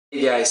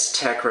Hey guys,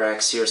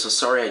 TechRax here. So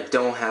sorry I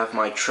don't have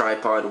my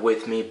tripod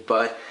with me,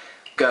 but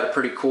got a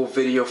pretty cool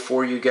video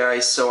for you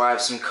guys. So I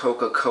have some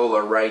Coca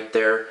Cola right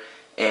there,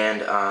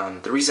 and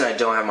the reason I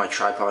don't have my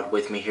tripod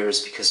with me here is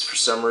because for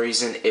some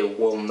reason it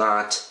will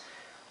not,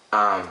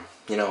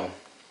 you know,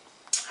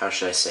 how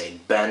should I say,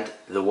 bend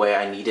the way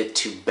I need it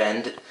to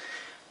bend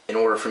in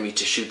order for me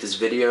to shoot this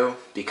video,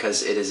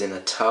 because it is in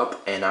a tub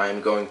and I'm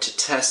going to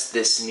test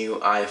this new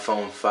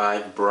iPhone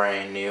 5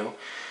 brand new.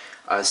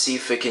 See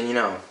if it can, you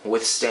know,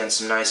 withstand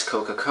some nice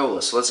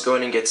Coca-Cola. So let's go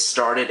ahead and get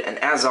started. And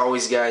as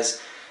always, guys,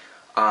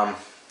 I'm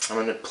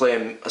going to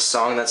play a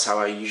song. That's how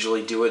I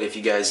usually do it. If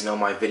you guys know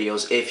my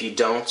videos, if you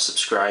don't,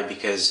 subscribe,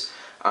 because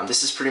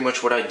this is pretty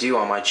much what I do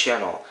on my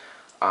channel.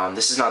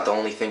 This is not the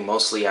only thing.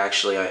 Mostly,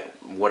 actually,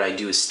 what I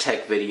do is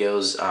tech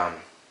videos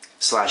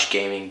slash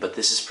gaming. But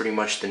this is pretty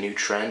much the new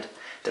trend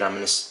that I'm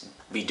going to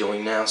be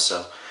doing now.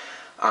 So,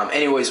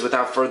 anyways,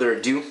 without further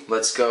ado,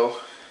 let's go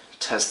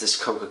test this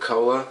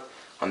Coca-Cola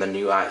on the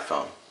new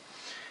iPhone.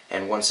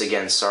 And once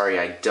again, sorry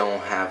I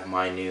don't have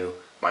my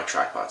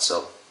tripod,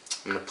 so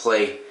I'm gonna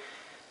play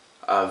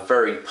a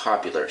very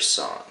popular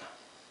song.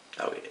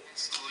 Oh yeah.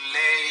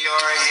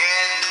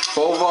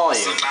 Full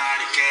volume.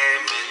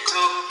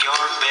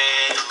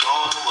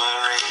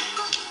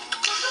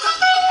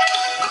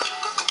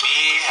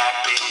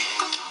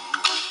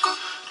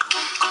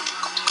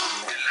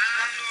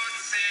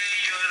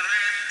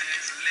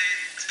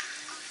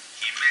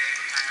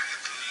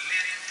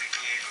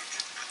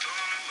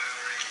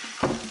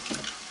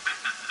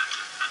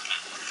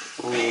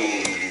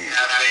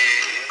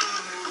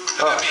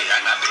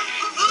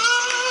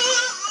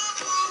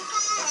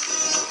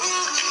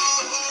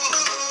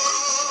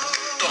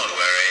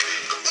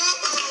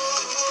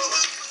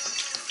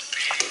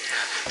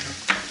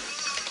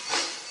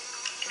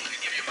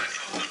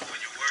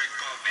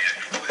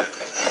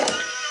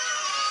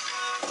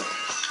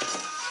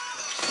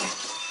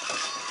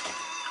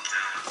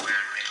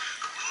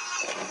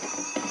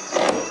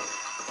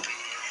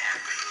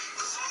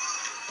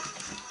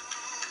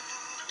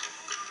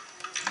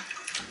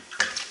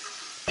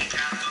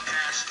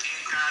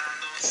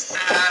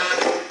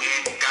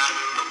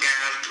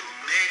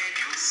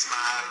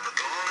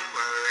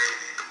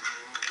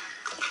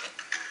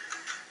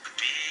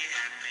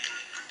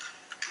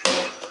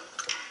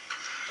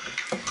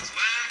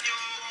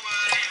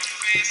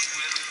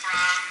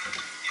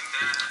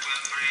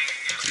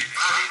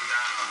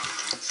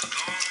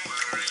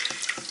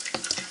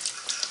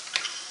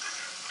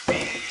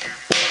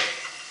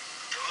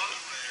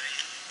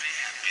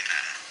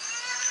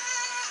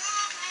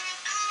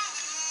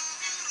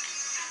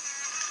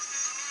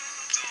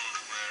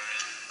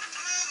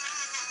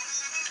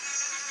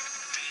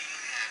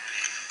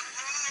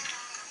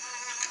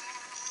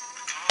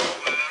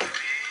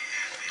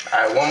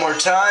 Alright, one more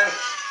time.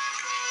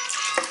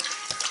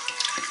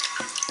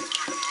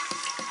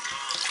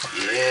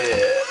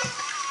 Yeah.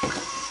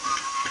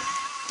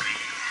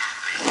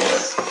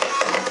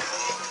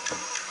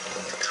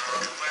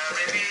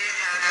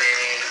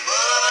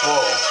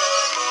 Whoa.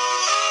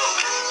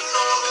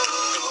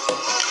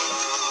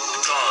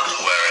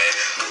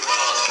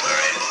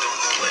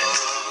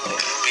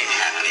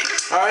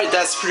 Alright,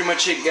 that's pretty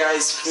much it,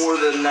 guys, for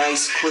the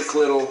nice, quick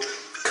little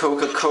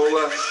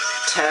Coca-Cola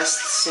test.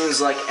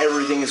 Seems like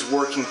everything is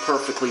working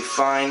perfectly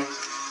fine.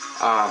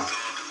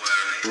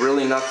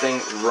 Really nothing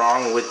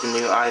wrong with the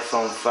new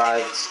iPhone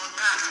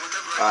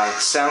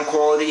 5. Sound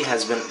quality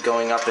has been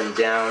going up and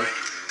down,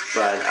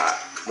 but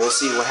we'll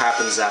see what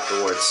happens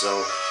afterwards.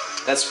 So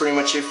that's pretty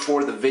much it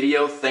for the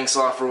video. Thanks a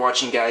lot for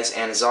watching, guys,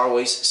 and as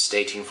always,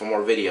 stay tuned for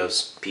more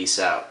videos. Peace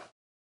out.